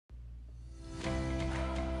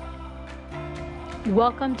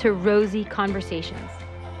Welcome to Rosy Conversations.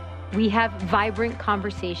 We have vibrant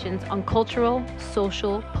conversations on cultural,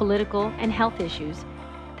 social, political, and health issues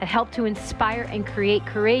that help to inspire and create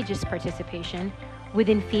courageous participation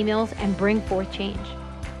within females and bring forth change.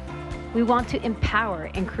 We want to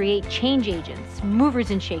empower and create change agents,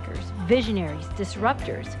 movers and shakers, visionaries,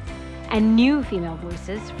 disruptors, and new female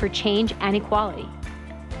voices for change and equality.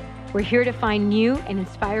 We're here to find new and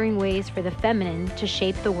inspiring ways for the feminine to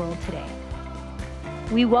shape the world today.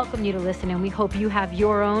 We welcome you to listen, and we hope you have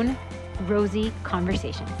your own Rosy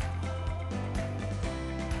Conversations.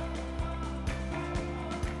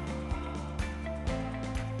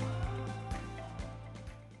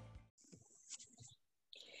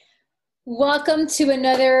 Welcome to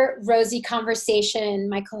another Rosy Conversation.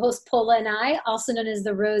 My co-host Paula and I, also known as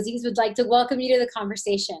the Rosies, would like to welcome you to the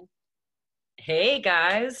conversation. Hey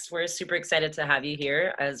guys, we're super excited to have you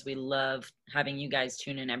here, as we love having you guys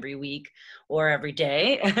tune in every week or every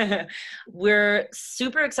day. We're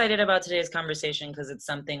super excited about today's conversation because it's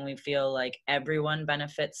something we feel like everyone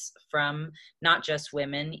benefits from, not just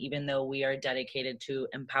women, even though we are dedicated to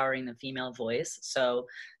empowering the female voice. So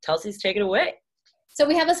Telsey's, take it away. So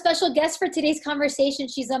we have a special guest for today's conversation.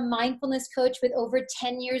 She's a mindfulness coach with over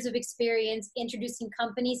 10 years of experience introducing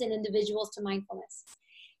companies and individuals to mindfulness.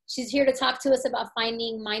 She's here to talk to us about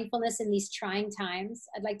finding mindfulness in these trying times.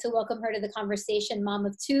 I'd like to welcome her to the conversation, mom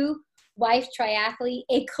of two, wife, triathlete,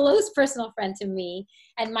 a close personal friend to me,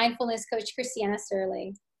 and mindfulness coach, Christiana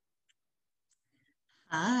Sterling.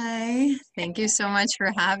 Hi, thank you so much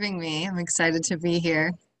for having me. I'm excited to be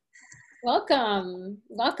here. Welcome,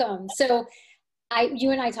 welcome. So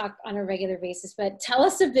you and I talk on a regular basis, but tell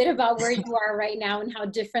us a bit about where you are right now and how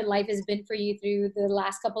different life has been for you through the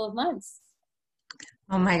last couple of months.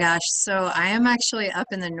 Oh my gosh. So I am actually up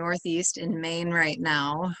in the Northeast in Maine right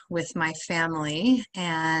now with my family,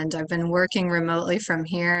 and I've been working remotely from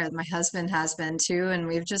here. My husband has been too, and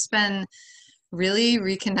we've just been really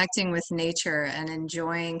reconnecting with nature and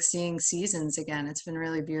enjoying seeing seasons again. It's been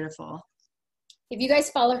really beautiful. If you guys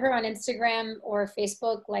follow her on Instagram or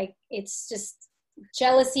Facebook, like, it's just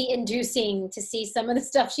jealousy inducing to see some of the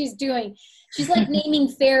stuff she's doing. She's like naming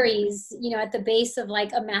fairies, at the base of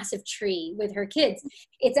like a massive tree with her kids.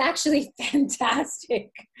 It's actually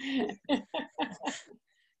fantastic.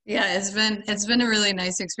 Yeah, it's been a really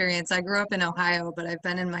nice experience. I grew up in Ohio, but I've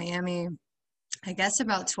been in Miami, I guess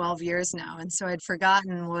about 12 years now. And so I'd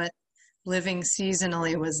forgotten what living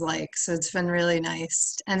seasonally was like. So it's been really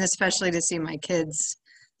nice. And especially to see my kids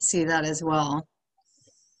see that as well.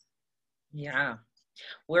 Yeah.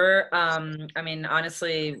 We're,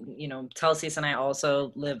 honestly, Telsey and I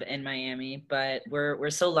also live in Miami, but we're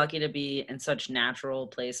so lucky to be in such natural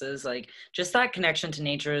places. Like, just that connection to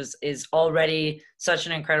nature is already such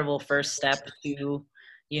an incredible first step to,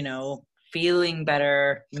 feeling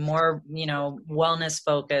better, more, wellness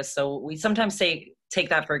focused. So we sometimes take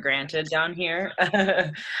that for granted down here.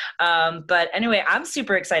 But anyway, I'm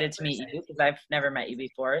super excited to meet you because I've never met you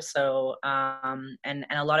before. So, and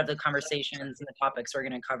a lot of the conversations and the topics we're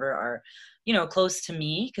going to cover are, close to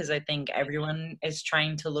me, because I think everyone is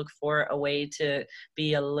trying to look for a way to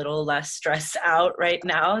be a little less stressed out right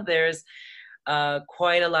now. There's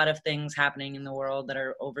quite a lot of things happening in the world that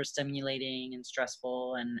are overstimulating and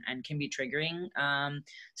stressful and can be triggering.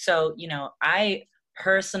 So, I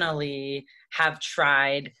personally have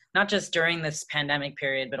tried, not just during this pandemic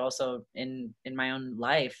period, but also in my own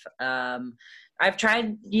life. I've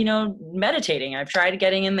tried, meditating. I've tried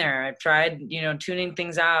getting in there. I've tried, tuning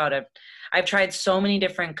things out. I've tried so many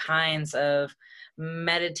different kinds of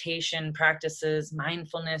meditation practices,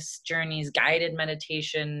 mindfulness journeys, guided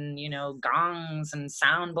meditation, gongs and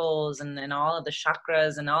sound bowls and all of the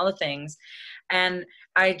chakras and all the things. And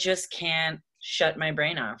I just can't shut my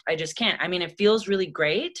brain off. I just can't. I mean, it feels really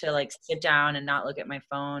great to like sit down and not look at my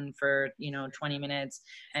phone for, 20 minutes.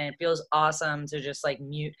 And it feels awesome to just like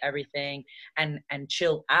mute everything and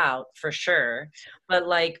chill out for sure. But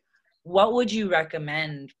like, what would you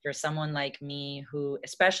recommend for someone like me who,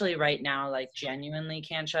 especially right now, like genuinely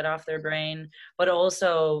can't shut off their brain, but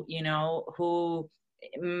also, who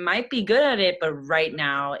might be good at it, but right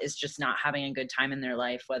now is just not having a good time in their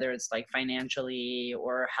life, whether it's like financially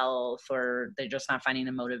or health, or they're just not finding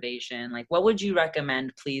the motivation? Like, what would you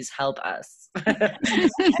recommend? Please help us.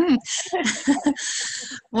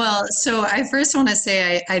 Well, so I first want to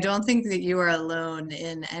say I don't think that you are alone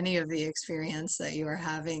in any of the experience that you are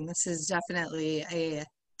having. This is definitely a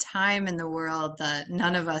time in the world that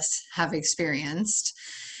none of us have experienced.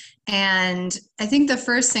 And I think the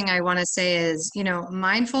first thing I want to say is,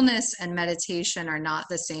 mindfulness and meditation are not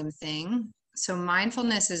the same thing. So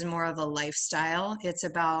mindfulness is more of a lifestyle. It's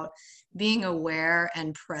about being aware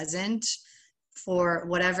and present for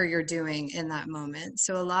whatever you're doing in that moment.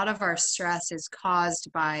 So a lot of our stress is caused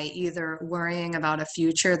by either worrying about a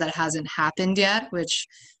future that hasn't happened yet, which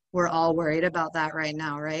we're all worried about that right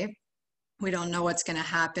now, right? We don't know what's going to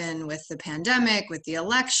happen with the pandemic, with the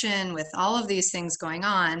election, with all of these things going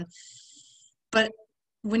on. But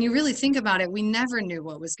when you really think about it, we never knew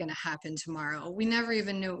what was going to happen tomorrow. We never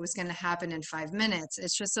even knew it was going to happen in 5 minutes.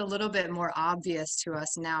 It's just a little bit more obvious to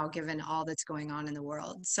us now, given all that's going on in the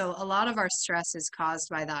world. So a lot of our stress is caused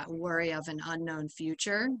by that worry of an unknown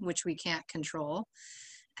future, which we can't control.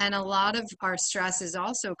 And a lot of our stress is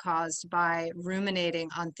also caused by ruminating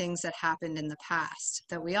on things that happened in the past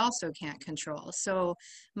that we also can't control. So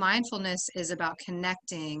mindfulness is about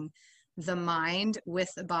connecting the mind with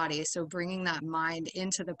the body. So bringing that mind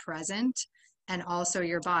into the present and also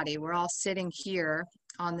your body. We're all sitting here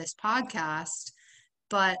on this podcast,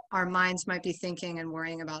 but our minds might be thinking and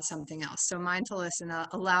worrying about something else. So mindfulness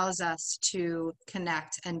allows us to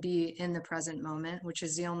connect and be in the present moment, which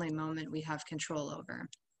is the only moment we have control over.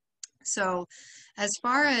 So as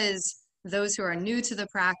far as those who are new to the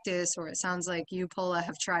practice, or it sounds like you, Paula,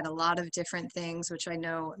 have tried a lot of different things, which I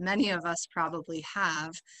know many of us probably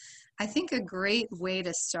have, I think a great way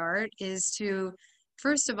to start is to,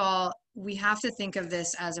 first of all, we have to think of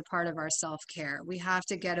this as a part of our self-care. We have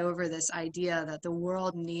to get over this idea that the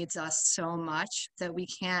world needs us so much that we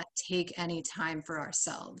can't take any time for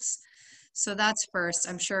ourselves. So that's first.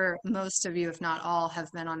 I'm sure most of you, if not all,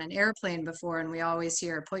 have been on an airplane before, and we always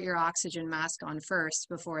hear, put your oxygen mask on first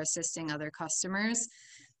before assisting other customers.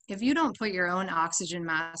 If you don't put your own oxygen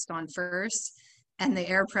mask on first, and the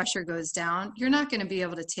air pressure goes down, you're not going to be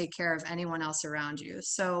able to take care of anyone else around you.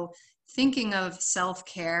 So thinking of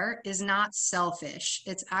self-care is not selfish.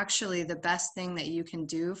 It's actually the best thing that you can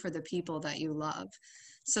do for the people that you love.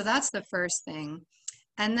 So that's the first thing.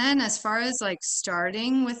 And then as far as like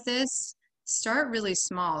starting with this, start really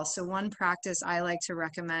small. So one practice I like to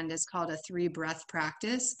recommend is called a 3-breath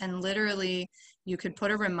practice. And literally you could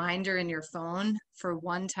put a reminder in your phone for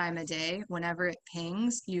one time a day. Whenever it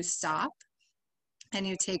pings, you stop and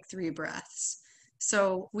you take 3 breaths.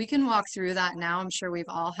 So we can walk through that now. I'm sure we've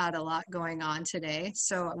all had a lot going on today.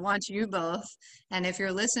 So I want you both, and if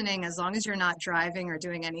you're listening, as long as you're not driving or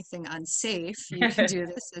doing anything unsafe, you can do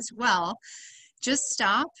this as well. Just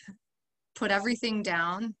stop, put everything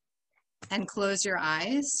down, and close your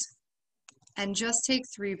eyes, and just take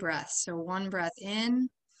 3 breaths. So 1 breath in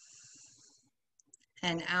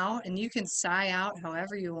and out, and you can sigh out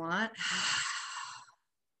however you want.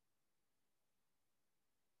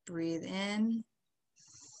 Breathe in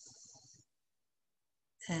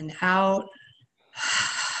and out,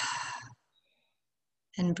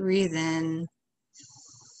 and breathe in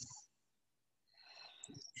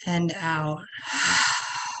and out.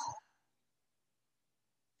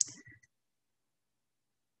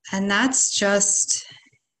 And that's just,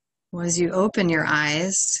 as you open your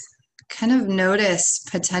eyes, kind of notice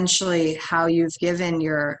potentially how you've given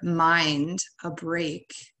your mind a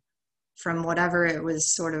break from whatever it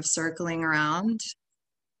was sort of circling around.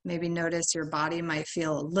 Maybe notice your body might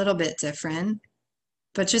feel a little bit different,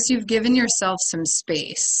 but just you've given yourself some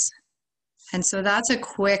space. And so that's a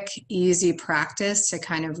quick, easy practice to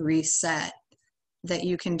kind of reset that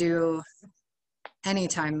you can do any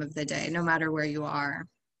time of the day, no matter where you are.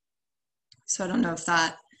 So I don't know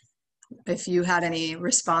if you had any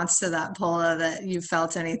response to that, Paula, that you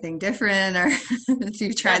felt anything different, or if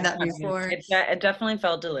you tried that before. It definitely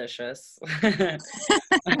felt delicious. No,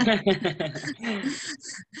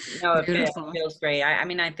 it feels great. I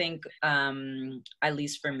mean, I think, at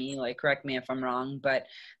least for me, like, correct me if I'm wrong, but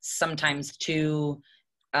sometimes too,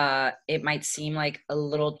 it might seem like a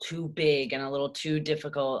little too big and a little too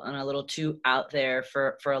difficult and a little too out there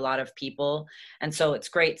for a lot of people. And so it's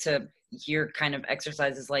great to hear kind of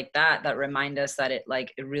exercises like that remind us that it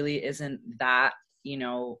really isn't that,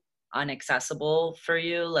 unaccessible for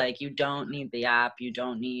you. Like, you don't need the app, you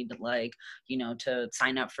don't need to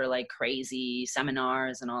sign up for like crazy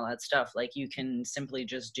seminars and all that stuff. Like, you can simply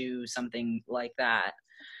just do something like that,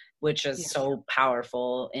 which is so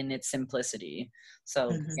powerful in its simplicity.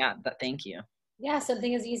 So thank you. Yeah,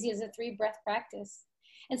 something as easy as a 3-breath practice.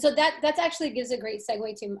 And so that actually gives a great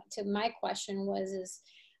segue to my question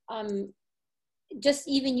just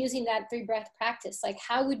even using that 3-breath practice, like,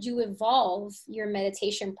 how would you evolve your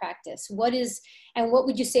meditation practice? What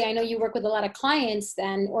would you say? I know you work with a lot of clients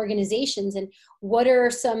and organizations, and what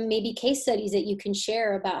are some maybe case studies that you can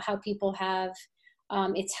share about how people have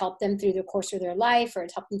it's helped them through the course of their life, or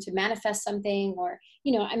it's helped them to manifest something? Or,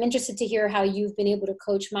 I'm interested to hear how you've been able to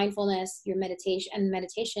coach mindfulness, your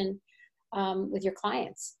meditation with your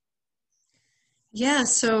clients. Yeah,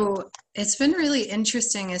 so it's been really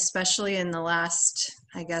interesting, especially in the last,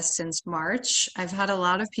 I guess, since March. I've had a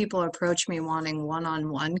lot of people approach me wanting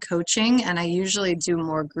one-on-one coaching, and I usually do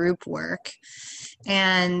more group work.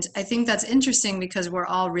 And I think that's interesting because we're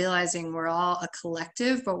all realizing we're all a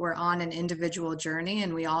collective, but we're on an individual journey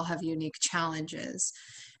and we all have unique challenges.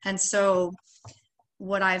 And so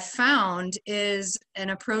what I've found is an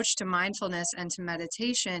approach to mindfulness and to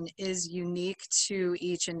meditation is unique to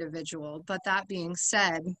each individual. But that being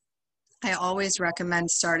said, I always recommend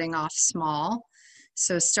starting off small.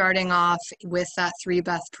 So starting off with that 3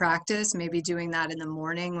 breath practice, maybe doing that in the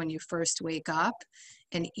morning when you first wake up,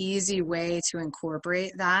 an easy way to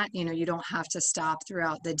incorporate that. You don't have to stop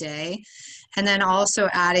throughout the day. And then also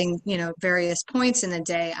adding, various points in the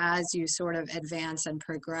day as you sort of advance and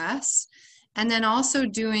progress. And then also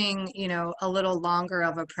doing, a little longer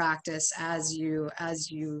of a practice as you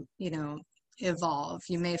evolve.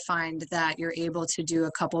 You may find that you're able to do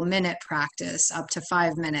a couple minute practice up to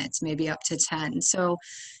 5 minutes, maybe up to 10. So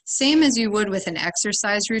same as you would with an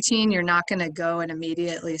exercise routine, you're not going to go and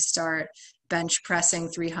immediately start bench pressing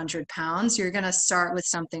 300 pounds. You're going to start with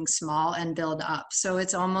something small and build up. So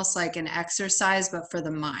it's almost like an exercise, but for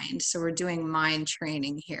the mind. So we're doing mind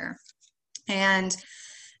training here. And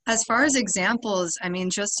as far as examples, I mean,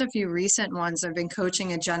 just a few recent ones. I've been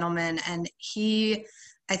coaching a gentleman, and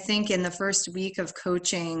I think in the first week of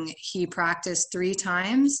coaching, he practiced 3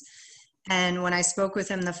 times. And when I spoke with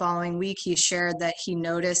him the following week, he shared that he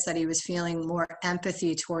noticed that he was feeling more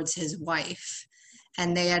empathy towards his wife.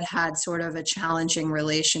 And they had had sort of a challenging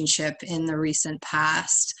relationship in the recent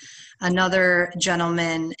past. Another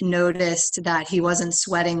gentleman noticed that he wasn't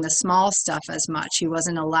sweating the small stuff as much. He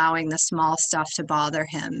wasn't allowing the small stuff to bother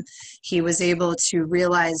him. He was able to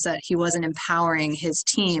realize that he wasn't empowering his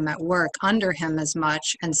team at work under him as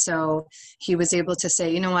much. And so he was able to say,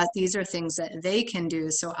 you know what, these are things that they can do,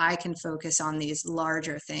 so I can focus on these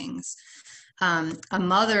larger things. A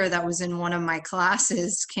mother that was in one of my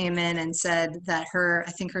classes came in and said that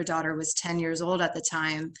I think her daughter was 10 years old at the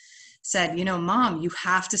time, said, Mom, you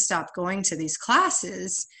have to stop going to these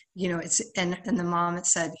classes. And the mom had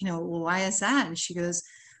said, well, why is that? And she goes,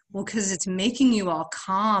 well, because it's making you all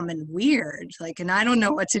calm and weird. And I don't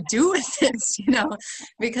know what to do with this,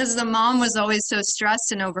 because the mom was always so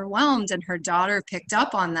stressed and overwhelmed, and her daughter picked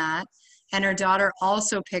up on that. And her daughter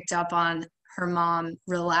also picked up on her mom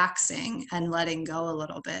relaxing and letting go a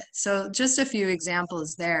little bit. So just a few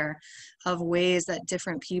examples there of ways that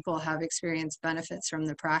different people have experienced benefits from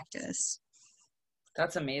the practice.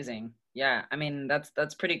 That's amazing. Yeah, I mean,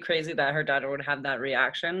 that's pretty crazy that her daughter would have that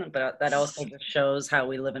reaction, but that also just shows how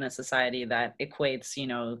we live in a society that equates,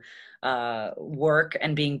 work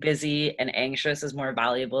and being busy and anxious is more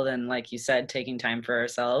valuable than, like you said, taking time for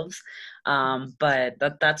ourselves. But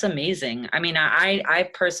that's amazing. I mean, I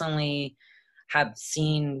personally have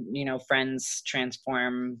seen, friends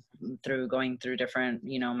transform through going through different,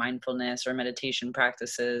 mindfulness or meditation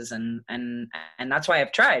practices. And that's why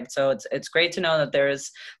I've tried. So it's great to know that there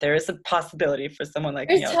is a possibility for someone like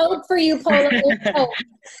me. There's hope for you, Paula. There's hope.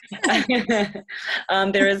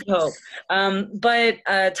 There is hope. But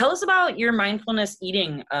tell us about your mindfulness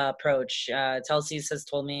eating approach. Telsius has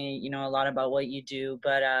told me, a lot about what you do,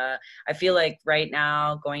 but I feel like right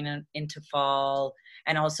now going into fall,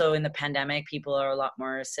 and also in the pandemic, people are a lot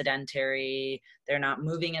more sedentary. They're not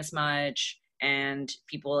moving as much. And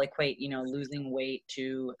people equate, losing weight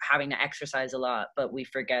to having to exercise a lot. But we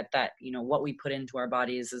forget that, what we put into our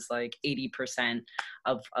bodies is like 80%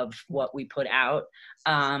 of what we put out.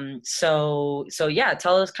 So yeah,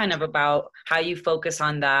 tell us kind of about how you focus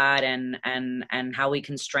on that and how we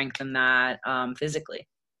can strengthen that physically.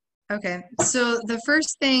 Okay, so the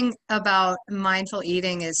first thing about mindful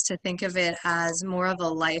eating is to think of it as more of a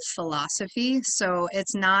life philosophy. So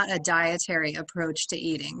it's not a dietary approach to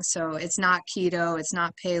eating. So it's not keto, it's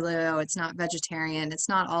not paleo, it's not vegetarian, it's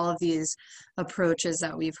not all of these approaches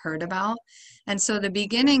that we've heard about. And so the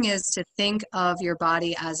beginning is to think of your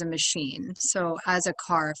body as a machine. So as a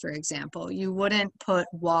car, for example, you wouldn't put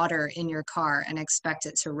water in your car and expect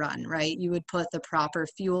it to run, right? You would put the proper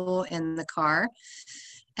fuel in the car,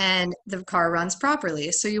 and the car runs properly.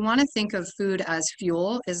 So you want to think of food as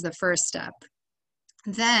fuel is the first step.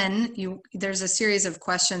 Then there's a series of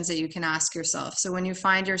questions that you can ask yourself. So when you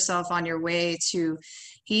find yourself on your way to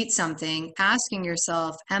eat something, asking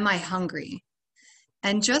yourself, am I hungry?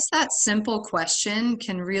 And just that simple question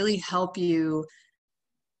can really help you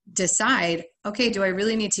decide, okay, do I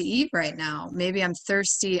really need to eat right now? Maybe I'm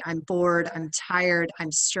thirsty, I'm bored, I'm tired,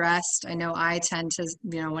 I'm stressed. I know I tend to,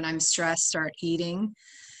 when I'm stressed, start eating.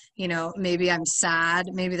 Maybe I'm sad,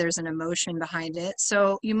 maybe there's an emotion behind it.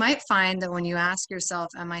 So you might find that when you ask yourself,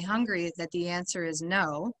 am I hungry, that the answer is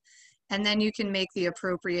no. And then you can make the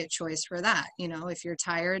appropriate choice for that. If you're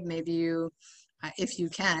tired, maybe if you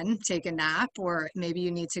can, take a nap, or maybe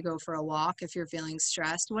you need to go for a walk if you're feeling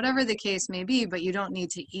stressed, whatever the case may be, but you don't need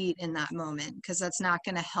to eat in that moment because that's not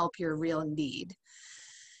going to help your real need.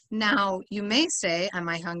 Now, you may say, am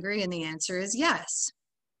I hungry? And the answer is yes.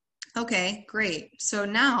 Okay, great. So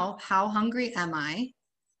now, how hungry am I?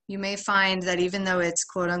 You may find that even though it's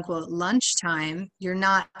quote unquote lunchtime, you're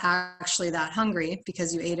not actually that hungry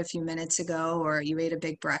because you ate a few minutes ago or you ate a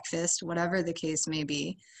big breakfast, whatever the case may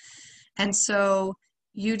be. And so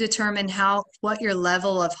you determine what your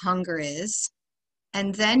level of hunger is,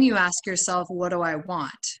 and then you ask yourself, what do I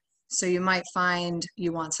want? So you might find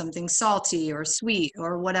you want something salty or sweet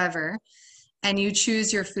or whatever, and you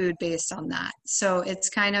choose your food based on that. So it's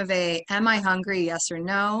kind of am I hungry, yes or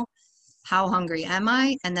no? How hungry am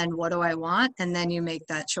I? And then what do I want? And then you make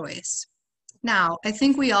that choice. Now, I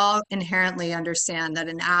think we all inherently understand that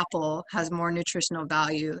an apple has more nutritional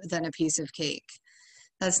value than a piece of cake.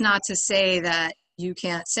 That's not to say that you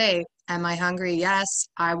can't say, am I hungry? Yes,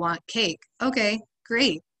 I want cake. Okay,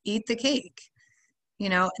 great. Eat the cake.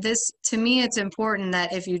 To me, it's important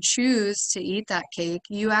that if you choose to eat that cake,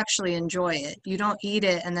 you actually enjoy it. You don't eat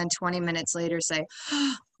it and then 20 minutes later say,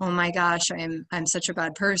 oh my gosh, I'm such a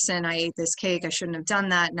bad person. I ate this cake. I shouldn't have done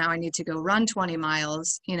that. Now I need to go run 20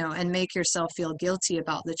 miles, and make yourself feel guilty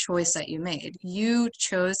about the choice that you made. You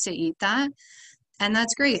chose to eat that. And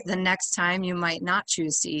that's great. The next time you might not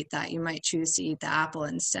choose to eat that. You might choose to eat the apple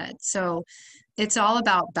instead. So it's all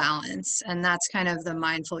about balance. And that's kind of the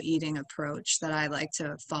mindful eating approach that I like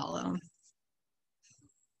to follow.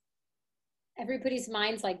 Everybody's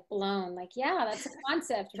mind's like blown. Like, yeah, that's a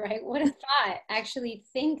concept, right? What a thought. Actually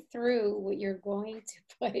think through what you're going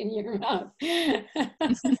to put in your mouth.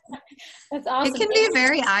 That's awesome. It can be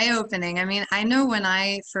very eye-opening. I mean, I know when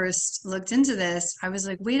I first looked into this, I was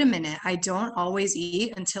like, wait a minute, I don't always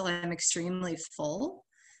eat until I'm extremely full.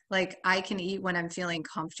 Like I can eat when I'm feeling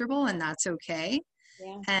comfortable, and that's okay.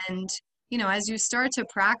 Yeah. And as you start to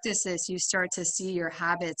practice this, you start to see your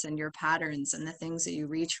habits and your patterns and the things that you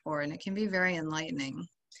reach for, and it can be very enlightening.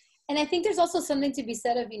 And I think there's also something to be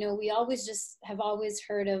said of, we have always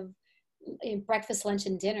heard of breakfast, lunch,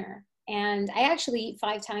 and dinner. And I actually eat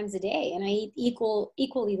 5 times a day, and I eat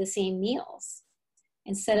equally the same meals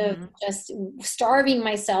instead of just starving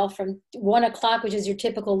myself from 1 o'clock, which is your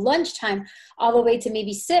typical lunchtime, all the way to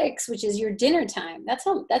maybe 6, which is your dinner time. That's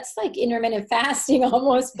like intermittent fasting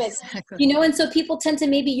almost, but Exactly. and so people tend to,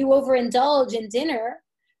 maybe you overindulge in dinner,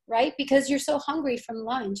 right? Because you're so hungry from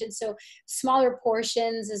lunch. And so smaller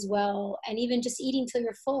portions as well. And even just eating till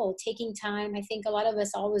you're full, taking time. I think a lot of us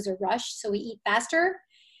always are rushed, so we eat faster.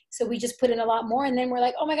 So we just put in a lot more, and then we're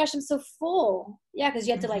like, oh my gosh, I'm so full. Yeah, because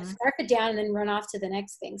you have to like scarf it down and then run off to the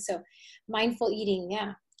next thing. So mindful eating,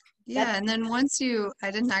 yeah. Yeah, and then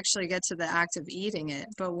I didn't actually get to the act of eating it,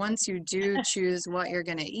 but once you do choose what you're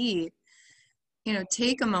going to eat,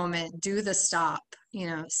 take a moment, do the stop,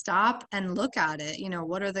 stop and look at it.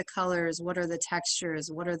 What are the colors? What are the textures?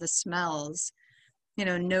 What are the smells?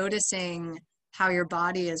 Noticing how your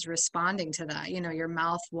body is responding to that, your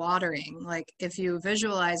mouth watering. Like if you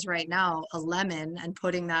visualize right now a lemon and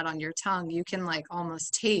putting that on your tongue, you can like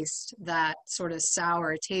almost taste that sort of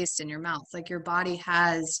sour taste in your mouth. Like your body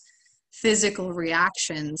has physical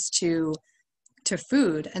reactions to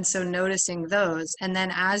food. And so noticing those, and then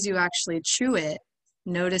as you actually chew it,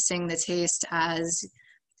 noticing the taste as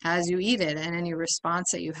you eat it and any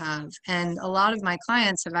response that you have. And a lot of my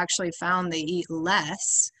clients have actually found they eat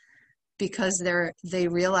less because they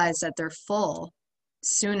realize that they're full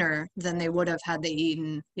sooner than they would have had they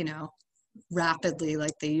eaten, rapidly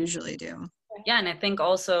like they usually do. Yeah, and I think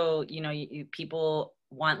also, people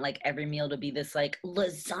want like every meal to be this like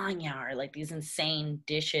lasagna or like these insane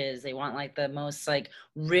dishes. They want like the most like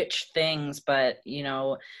rich things, but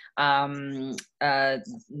I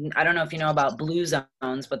don't know if you know about blue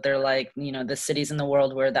zones, but they're like, the cities in the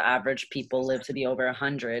world where the average people live to be over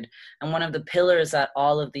 100. And one of the pillars that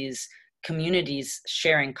all of these communities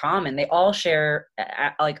share in common, they all share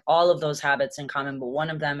like all of those habits in common, but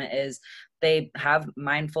one of them is they have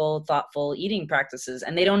mindful, thoughtful eating practices,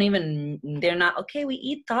 and they're not, okay, we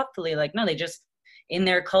eat thoughtfully. Like, no, they just in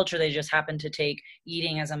their culture, they just happen to take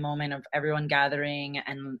eating as a moment of everyone gathering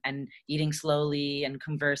and eating slowly and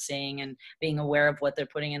conversing and being aware of what they're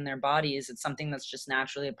putting in their bodies. It's something that's just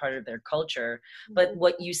naturally a part of their culture. But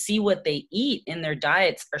what you see, what they eat in their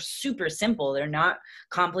diets are super simple. They're not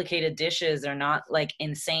complicated dishes. They're not like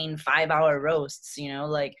insane 5-hour roasts, you know,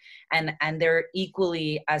 like, and they're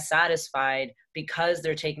equally as satisfied because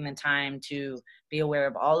they're taking the time to be aware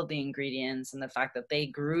of all of the ingredients and the fact that they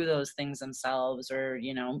grew those things themselves, or,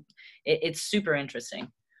 you know, it's super interesting.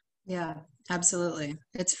 Yeah, absolutely.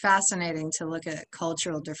 It's fascinating to look at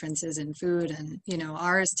cultural differences in food. And, you know,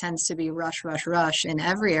 ours tends to be rush, rush, rush in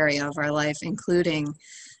every area of our life, including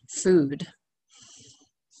food.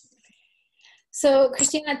 So,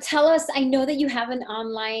 Christiana, tell us, I know that you have an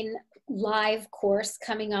online live course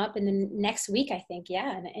coming up in the next week, I think,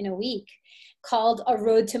 in a week, called A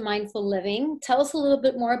Road to Mindful Living. Tell us a little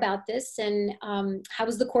bit more about this, and how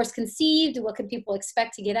was the course conceived? What can people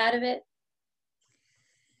expect to get out of it?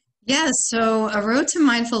 Yeah, so A Road to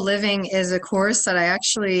Mindful Living is a course that I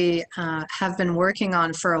actually have been working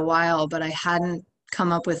on for a while, but I hadn't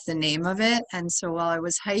come up with the name of it. And so while I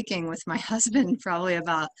was hiking with my husband, probably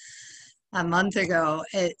about a month ago,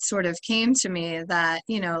 it sort of came to me that,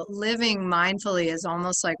 you know, living mindfully is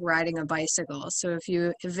almost like riding a bicycle. So if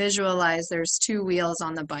you visualize, there's two wheels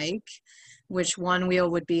on the bike, which one wheel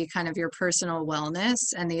would be kind of your personal wellness,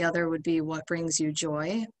 and the other would be what brings you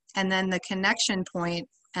joy. And then the connection point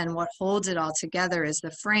and what holds it all together is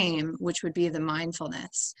the frame, which would be the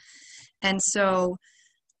mindfulness. And so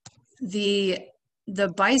the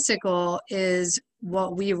bicycle is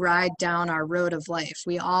what we ride down our road of life.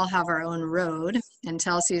 We all have our own road. And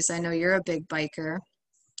Telsius, I know you're a big biker.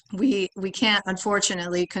 We can't,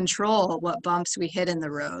 unfortunately, control what bumps we hit in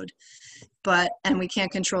the road, and we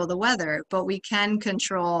can't control the weather, but we can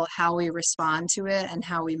control how we respond to it and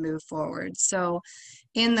how we move forward. So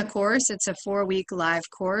in the course, it's a 4-week live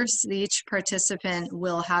course. Each participant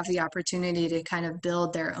will have the opportunity to kind of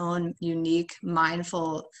build their own unique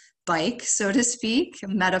mindful bike, so to speak,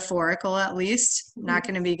 metaphorical at least. Not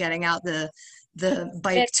going to be getting out the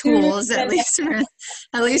bike tools, at least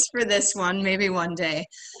for this one, maybe one day.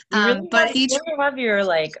 You But each have your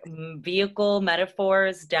like vehicle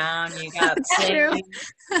metaphors down. You got planes,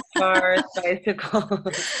 cars,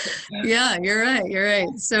 bicycles. Yeah, you're right.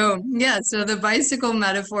 So yeah, so the bicycle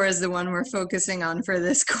metaphor is the one we're focusing on for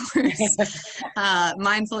this course.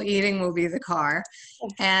 Mindful eating will be the car.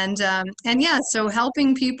 And yeah, so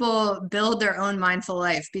helping people build their own mindful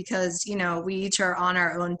life, because, you know, we each are on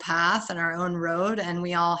our own path and our own road, and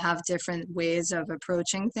we all have different ways of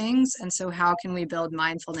approaching things. And so how can we build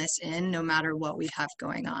mindfulness in no matter what we have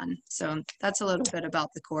going on? So that's a little bit about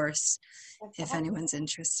the course, if anyone's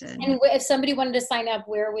interested. And if somebody wanted to sign up,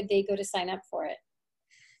 where would they go to sign up for it?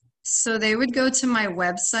 So they would go to my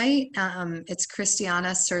website. It's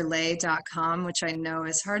christianaserlet.com, which I know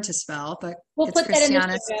is hard to spell, but we'll it's put that in the show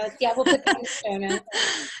notes. Yeah, we'll put that in the show notes.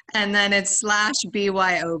 And then it's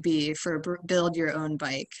 /BYOB for build your own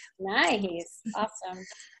bike. Nice. Awesome.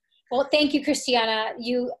 Well, thank you, Christiana.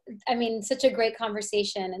 Such a great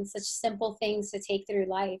conversation and such simple things to take through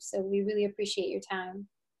life. So we really appreciate your time.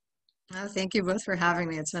 Oh, thank you both for having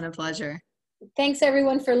me. It's been a pleasure. Thanks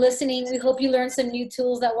everyone for listening. We hope you learned some new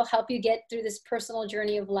tools that will help you get through this personal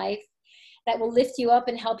journey of life, that will lift you up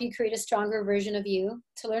and help you create a stronger version of you.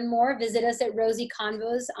 To learn more, visit us at Rosie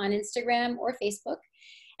Convos on Instagram or Facebook,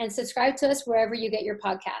 and subscribe to us wherever you get your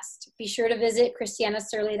podcast. Be sure to visit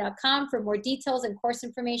christianaserlet.com for more details and course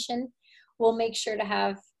information. We'll make sure to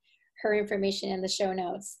have her information in the show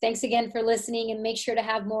notes. Thanks again for listening, and make sure to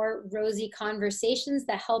have more Rosie conversations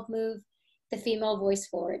that help move the female voice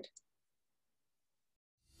forward.